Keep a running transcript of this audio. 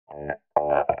What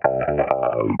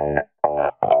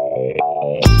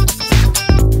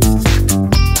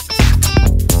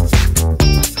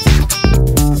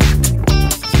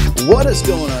is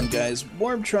going on, guys?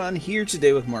 Warbtron here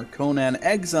today with more Conan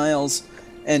Exiles,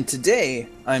 and today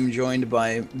I'm joined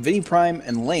by Vinny Prime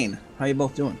and Lane. How you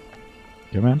both doing?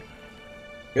 Good, man.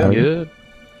 Good.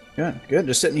 Good.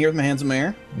 Just sitting here with my hands in my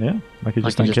air. Yeah, like you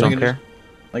just don't care.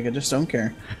 Like I just don't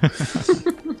care.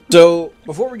 So,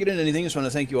 before we get into anything, I just want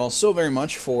to thank you all so very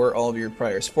much for all of your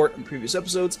prior support in previous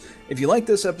episodes. If you like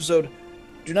this episode,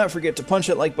 do not forget to punch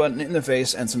that like button in the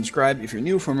face and subscribe if you're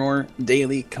new for more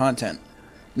daily content.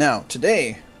 Now,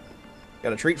 today,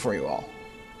 got a treat for you all.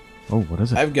 Oh, what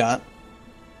is it? I've got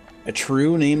a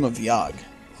true name of Yogg.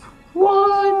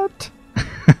 What?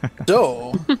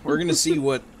 So, we're going to see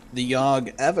what the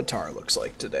Yogg avatar looks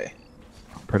like today.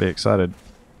 I'm pretty excited.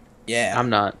 Yeah. I'm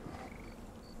not.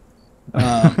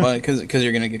 Because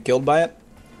you're going to get killed by it?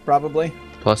 Probably.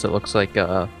 Plus, it looks like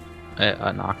an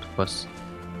octopus.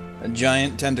 A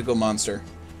giant tentacle monster.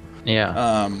 Yeah.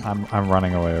 I'm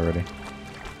running away already.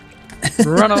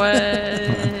 Run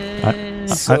away! I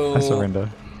surrender.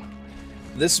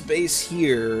 This base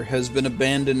here has been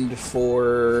abandoned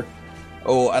for,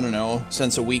 I don't know,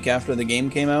 since a week after the game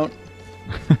came out.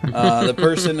 The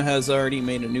person has already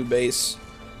made a new base,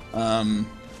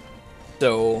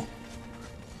 so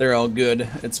they're all good.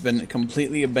 It's been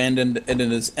completely abandoned and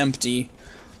it is empty,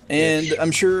 and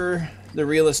I'm sure the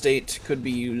real estate could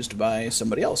be used by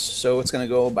somebody else, so it's gonna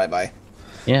go bye-bye.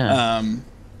 Yeah.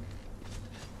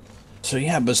 So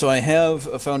I have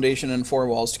a foundation and 4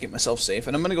 walls to keep myself safe,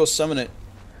 and I'm gonna go summon it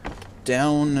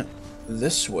down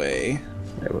this way.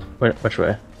 Which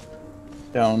way?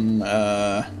 Down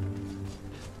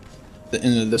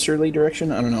in this early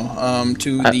direction. I don't know.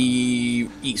 To the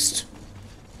east.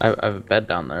 I have a bed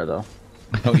down there though.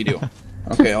 Oh, you do.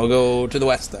 Okay, I'll go to the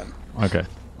west then. Okay.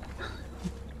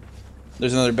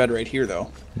 There's another bed right here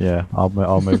though. Yeah, I'll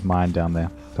move mine down there.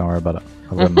 Don't worry about it.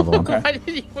 I've got another one. Why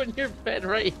did you put your bed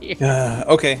right here?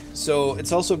 Okay, so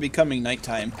it's also becoming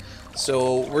nighttime,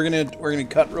 so we're gonna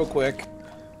cut real quick.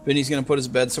 Vinny's gonna put his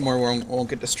bed somewhere where it won't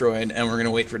get destroyed, and we're gonna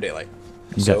wait for daylight.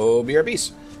 Okay. So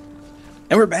BRBs,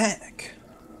 and we're back,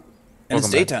 and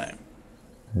it's Welcome back. daytime.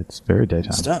 It's very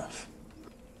daytime. Stuff.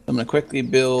 I'm gonna quickly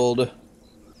build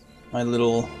my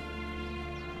little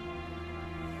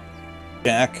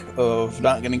shack of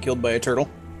not getting killed by a turtle.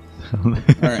 All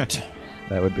right.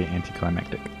 That would be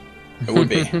anticlimactic. It would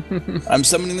be. I'm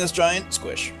summoning this giant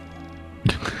squish.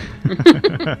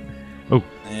 Oh.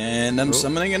 And I'm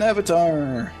summoning an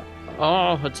avatar.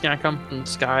 Oh, it's gonna come from the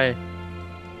sky.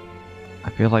 I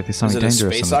feel like there's something Is it a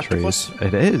dangerous space in the octopus? trees.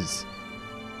 It is.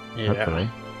 Yeah. Hopefully.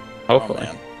 Hopefully.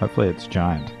 Oh, man. Hopefully it's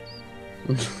giant.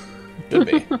 Should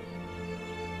be.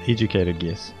 Educated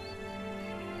guess.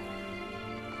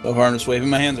 So far I'm just waving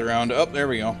my hands around. Oh, there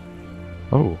we go.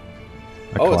 Oh.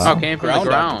 A Oh, it's cloud. came from the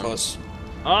ground. octopus.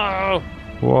 Oh!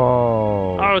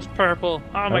 Whoa. Oh, it's purple.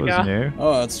 Oh my that was god. new.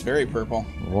 Oh, it's very purple.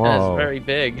 Whoa. It's very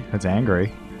big. It's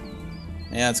angry.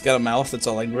 Yeah, it's got a mouth that's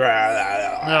all like...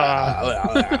 Ah.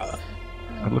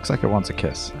 It looks like it wants a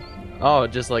kiss. Oh,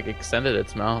 it just like extended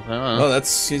its mouth. Oh,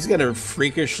 he's got a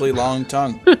freakishly long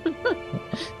tongue.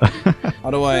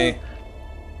 How do I...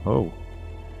 Oh.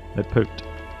 It pooped.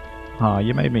 Aw,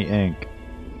 you made me ink.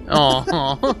 Oh.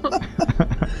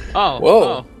 Oh. Whoa.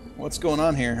 Oh. What's going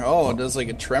on here? Oh, it does like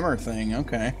a tremor thing.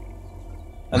 Okay.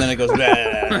 And then it goes... with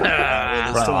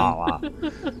his tongue.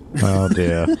 Oh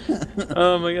dear.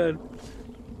 Oh my god.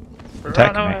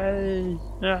 Attack Run me.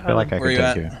 away. I feel like I Where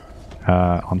could you take you.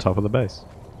 On top of the base.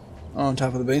 Oh, on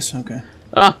top of the base? Okay.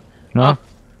 Ah. No.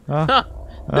 Ah.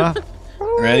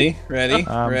 Ready? Ready?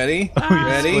 Um, Ready? you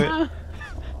Ready? squid.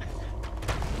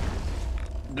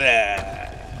 Blah.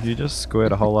 You just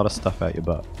squirt a whole lot of stuff out your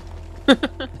butt.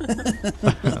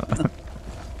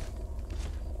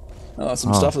 Oh,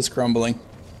 some stuff is crumbling.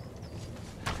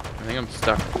 I think I'm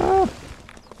stuck.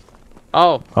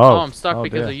 Oh, I'm stuck oh,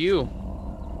 because dear. of you.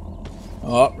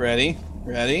 Oh, ready?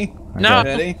 Ready? No.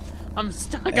 Ready? I'm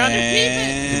stuck on a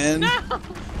demon. And...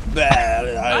 No.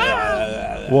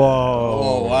 Whoa.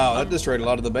 Oh, wow. That destroyed a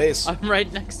lot of the base. I'm right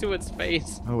next to its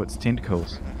face. Oh, it's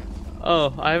tentacles.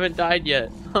 Oh, I haven't died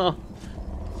yet. Oh.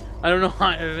 I don't know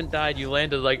why I haven't died. You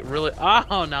landed like really.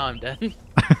 Oh, now I'm dead.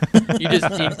 You just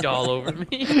inked all over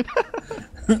me.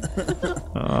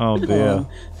 Oh dear.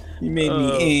 You made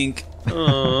me ink.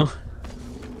 Oh.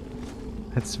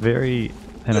 It's very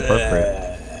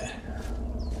inappropriate.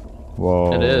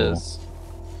 Whoa. It is.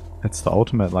 It's the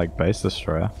ultimate like base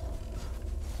destroyer.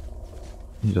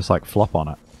 You just like flop on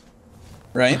it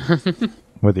Right?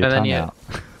 with your And then tongue you- out.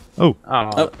 Oh.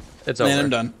 Oh, it's over. And I'm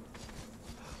done.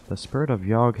 the spirit of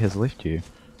Yogg has left you.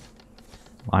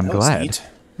 I'm That was glad. neat.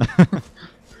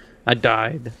 I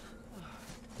died.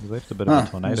 You left a bit of a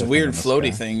tornado. There's a thing weird in the floaty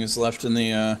sky. thing is left in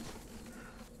the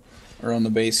around the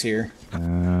base here.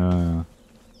 There's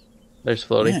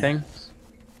floaty Yeah. things.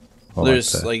 Or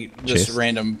There's the like just chest.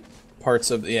 random parts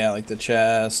of like the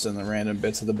chest and the random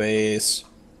bits of the base.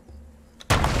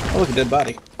 Oh, look, a dead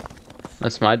body.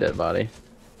 That's my dead body.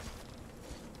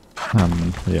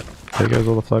 Yeah. There goes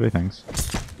all the floaty things.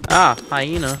 Ah,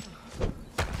 hyena.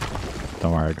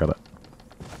 Don't worry, I got it.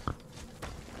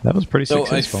 That was pretty So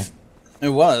successful. it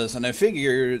was, and I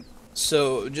figured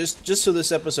so just so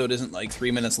this episode isn't like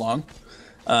 3 minutes long.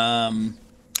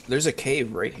 There's a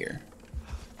cave right here.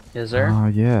 Is there? Oh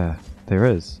yeah, there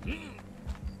is.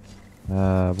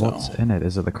 What's Oh. in it?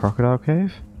 Is it the crocodile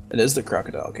cave? It is the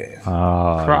crocodile cave.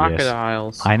 Ah, yes.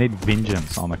 Crocodiles. I need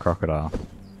vengeance on the crocodile.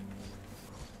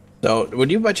 So, would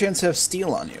you by chance have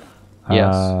steel on you?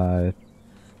 Yes. I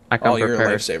Oh, come you're a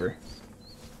prepared. lifesaver.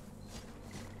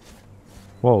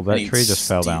 Whoa, I that need tree just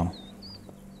fell steel. down.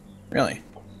 Really?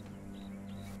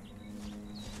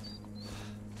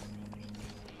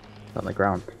 On the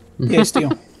ground. Yay,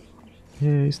 steel.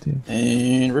 Yay, steel.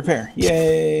 And repair.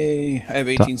 Yay! I have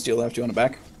 18 steel left. You want it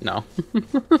back? No.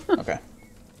 Okay.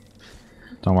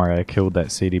 Don't worry, I killed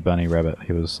that seedy bunny rabbit.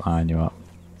 He was eyeing you up.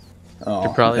 Oh,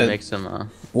 Could probably that- make some.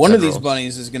 one of these Federals.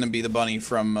 bunnies is going to be the bunny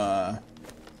from. Oh,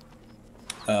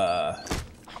 and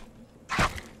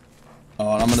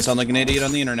I'm going to sound like an idiot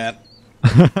on the internet.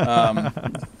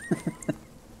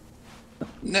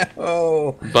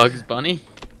 No. Bugs Bunny.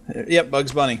 Yep,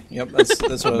 Bugs Bunny. Yep, that's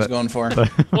what I was going for.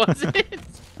 Was it?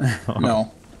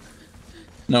 No.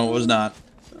 No, it was not.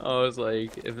 I was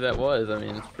like, if that was, I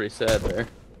mean, it's pretty sad there.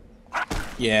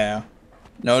 Yeah.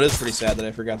 No, it is pretty sad that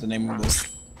I forgot the name of this.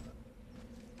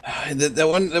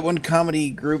 That one comedy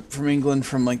group from England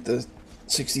from like the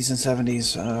 60s and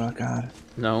 70s. Oh god.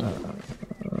 No.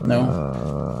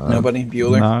 No. Nobody.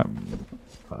 Bueller.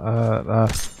 No.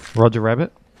 Roger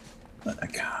Rabbit.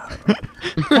 God.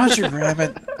 Roger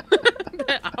Rabbit.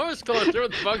 I was going through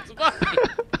with Bugs Bunny.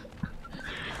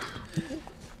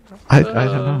 I don't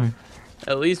know.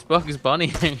 At least Bugs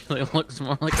Bunny actually looks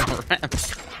more like a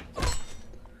rat.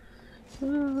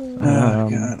 Oh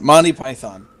god. Monty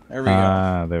Python. There we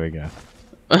go. There we go.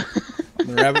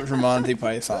 The rabbit from Monty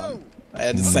Python. I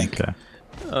had to think. Okay.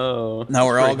 Oh. Now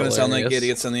we're all pretty going to sound like hilarious.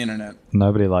 idiots on the internet.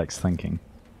 Nobody likes thinking.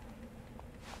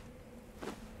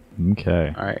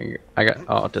 Okay. Alright, I got.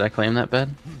 Oh, did I claim that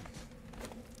bed?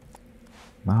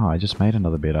 No, I just made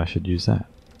another bed. I should use that.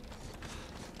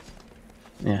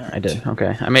 Yeah, I did.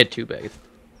 Okay, I made 2 beds.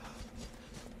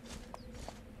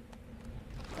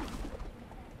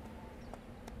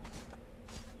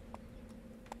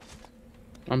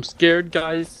 I'm scared,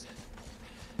 guys.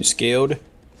 You scared?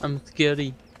 I'm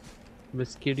scary. I'm a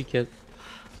scaredy cat.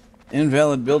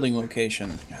 Invalid building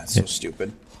location. God, so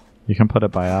stupid. You can put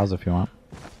it by ours if you want.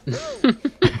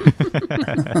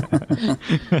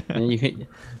 And you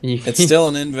It's still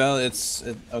an invalid.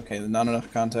 Okay. Not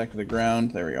enough contact with the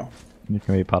ground. There we go. You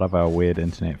can be part of our weird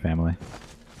internet family.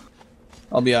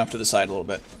 I'll be off to the side a little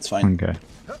bit. It's fine. Okay.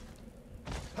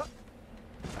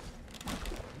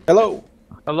 Hello.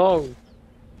 Hello.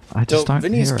 I So just don't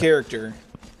Vinny's hear it. character.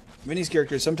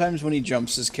 Sometimes when he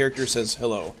jumps, his character says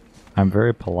hello. I'm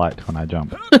very polite when I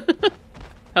jump.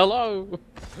 Hello.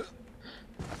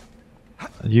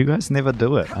 You guys never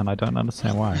do it, and I don't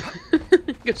understand why.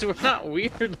 Because we're not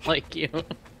weird like you.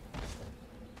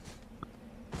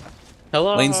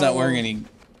 Hello. Lane's not wearing any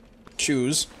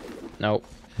shoes. Nope.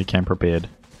 You came prepared.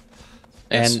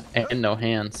 Yes. And no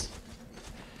hands.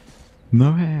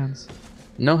 No hands.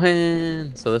 No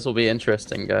hands. So this will be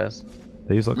interesting, guys.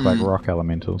 These look like rock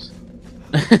elementals.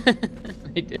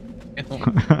 They do.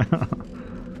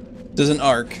 There's an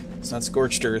arc. It's not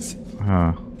scorched earth.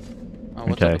 Oh, Oh,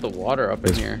 what's Okay. up with the water up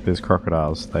in here? there's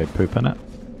crocodiles. They poop in it.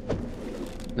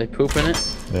 They poop in it?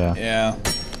 Yeah. Yeah.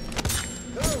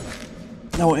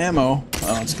 No ammo.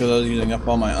 Oh, it's because I was using up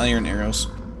all my iron arrows.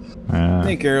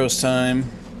 Make arrows time.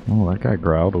 Oh, that guy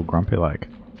growled all grumpy like.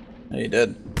 Yeah, he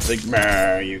did. It's like,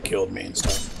 "Meh, you killed me and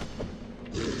stuff.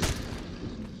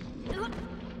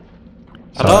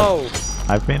 So, Hello.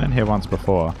 I've been in here once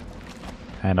before,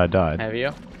 and I died. Have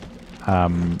you?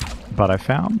 But I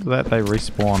found that they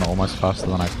respawn almost faster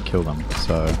than I can kill them.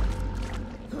 So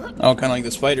Oh, kind of like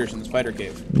the spiders in the spider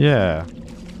cave. yeah.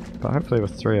 But hopefully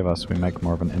with 3 of us, we make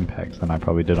more of an impact than I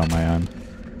probably did on my own.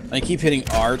 I keep hitting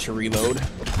R to reload.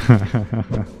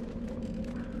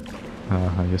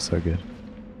 Oh, you're so good.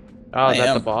 Oh, is I that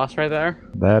am. the boss right there?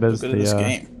 That is Look at this the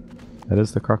game. that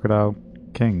is the crocodile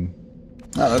king.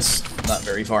 Oh, that's not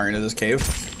very far into this cave.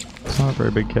 It's not a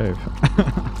very big cave.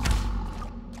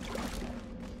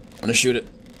 I'm gonna shoot it.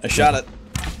 I shot it.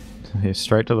 He's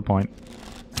straight to the point.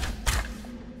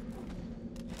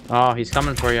 Oh, he's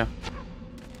coming for you.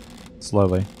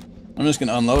 Slowly. I'm just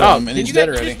gonna unload Oh, him, and he's dead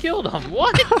you already. just killed him.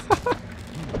 What?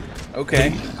 Okay.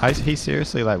 He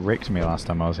seriously like wrecked me last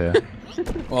time I was here.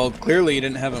 Well, clearly you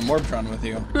didn't have a Morbtron with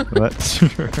you. That's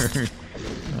true.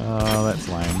 Oh, that's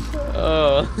lame.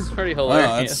 Oh, it's pretty Wow,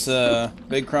 hilarious. that's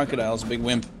big crocodile's a big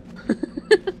wimp.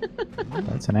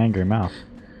 That's an angry mouth.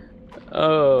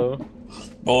 Oh.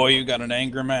 Boy, you got an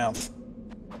angry mouth.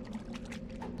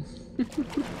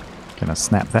 Gonna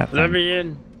snap that Let thing. me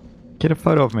in. Get a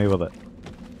photo of me with it.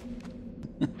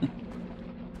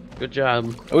 Good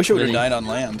job. I wish it would have Vinny. died on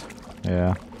land.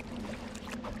 Yeah.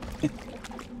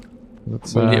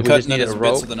 Let's, We Cut just into need a his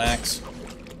rope. bits with an axe.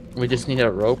 We just need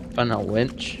a rope and a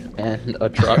winch and a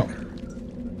truck.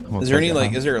 we'll Is there take any it like?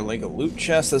 home. Is there like a loot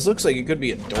chest? This looks like it could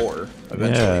be a door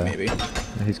eventually, Yeah. maybe.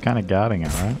 He's kind of guarding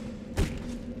it, right?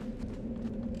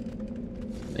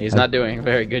 He's not doing a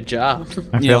very good job.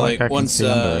 I You feel know, like I like can see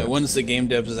under it. once the game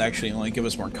devs actually like give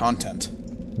us more content.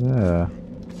 Yeah.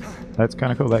 That's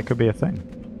kind of cool. That could be a thing.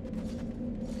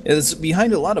 It's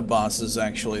behind a lot of bosses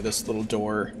actually. This little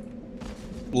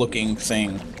door-looking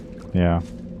thing. Yeah.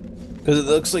 Because it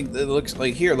looks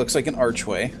like here it looks like an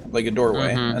archway, like a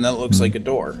doorway, Mhm. and that looks like a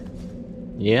door.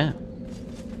 Yeah.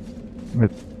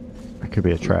 It could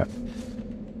be a trap.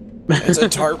 It's a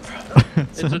tarp.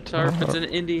 It's a tarp. It's an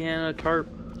Indiana tarp.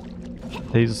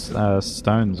 These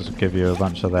stones give you a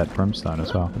bunch of that brimstone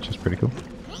as well, which is pretty cool.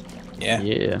 Yeah.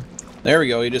 Yeah. There we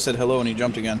go. He just said hello and he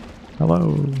jumped again.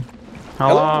 Hello.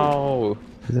 Hello.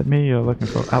 Is it me you're looking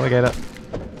for? Alligator.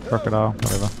 Crocodile.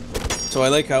 Whatever. So I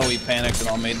like how we panicked and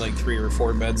all made like 3 or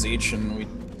 4 beds each, and we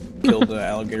killed the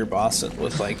alligator boss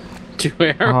with like. 2 Oh,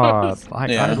 arrows.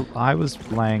 Yeah. I was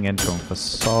laying into him for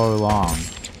so long,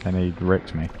 and he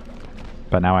wrecked me.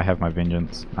 But now I have my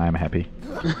vengeance. I am happy.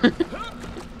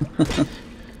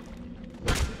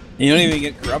 You don't even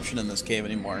get corruption in this cave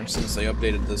anymore since they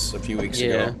updated this a few weeks Yeah.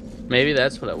 ago. Maybe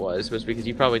that's what it was because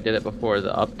you probably did it before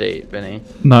the update, Vinny.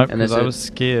 No, And because this I is- was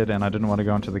scared and I didn't want to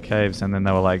go into the caves, and then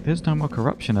they were like, "There's no more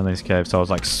corruption in these caves." So I was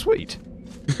like, "Sweet,"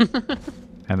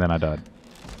 and then I died.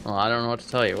 Well, I don't know what to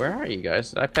tell you. Where are you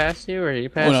guys? Did I pass you or did you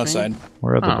pass Went me? outside.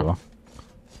 We're at the Oh. door.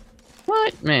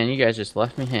 What? Man, you guys just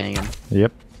left me hanging.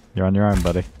 Yep, you're on your own,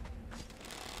 buddy.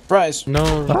 Surprise!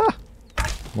 No. Ah!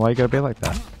 Why you gotta be like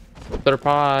that?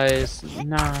 Surprise.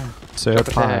 Nah.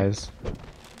 Surprise.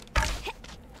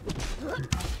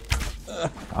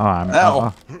 Oh, I'm.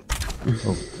 Ow.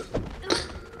 Oh.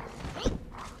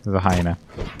 There's a hyena.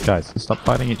 Guys, stop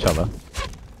fighting each other.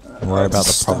 Don't worry about the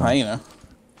It's problem. hyena.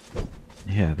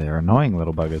 Yeah, they're annoying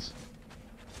little buggers.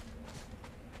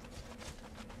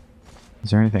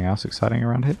 Is there anything else exciting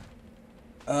around here?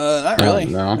 Not really.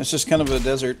 No. It's just kind of a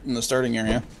desert in the starting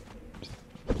area.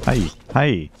 Hey,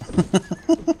 hey!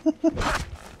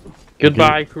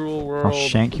 Goodbye, cruel world. I'll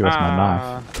shank you with my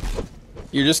knife.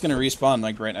 You're just gonna respawn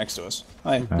like right next to us.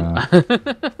 Hi,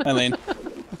 hi, Lane.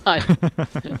 Hi.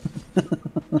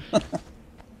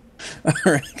 All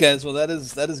right, guys. Well, that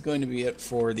is going to be it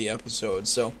for the episode.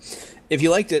 So, if you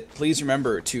liked it, please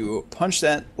remember to punch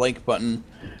that like button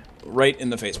right in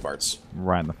the face parts.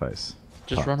 Right in the face.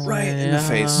 Just run away. Right in the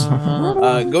face.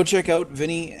 Go check out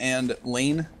Vinny and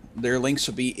Lane. Their links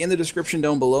will be in the description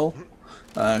down below.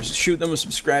 Shoot them a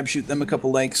subscribe. Shoot them a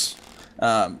couple likes.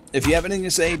 If you have anything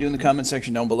to say, do in the comment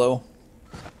section down below.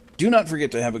 Do not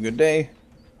forget to have a good day,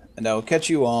 and I will catch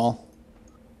you all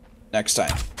next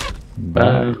time.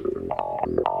 Bye.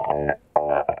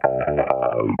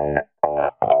 Bye.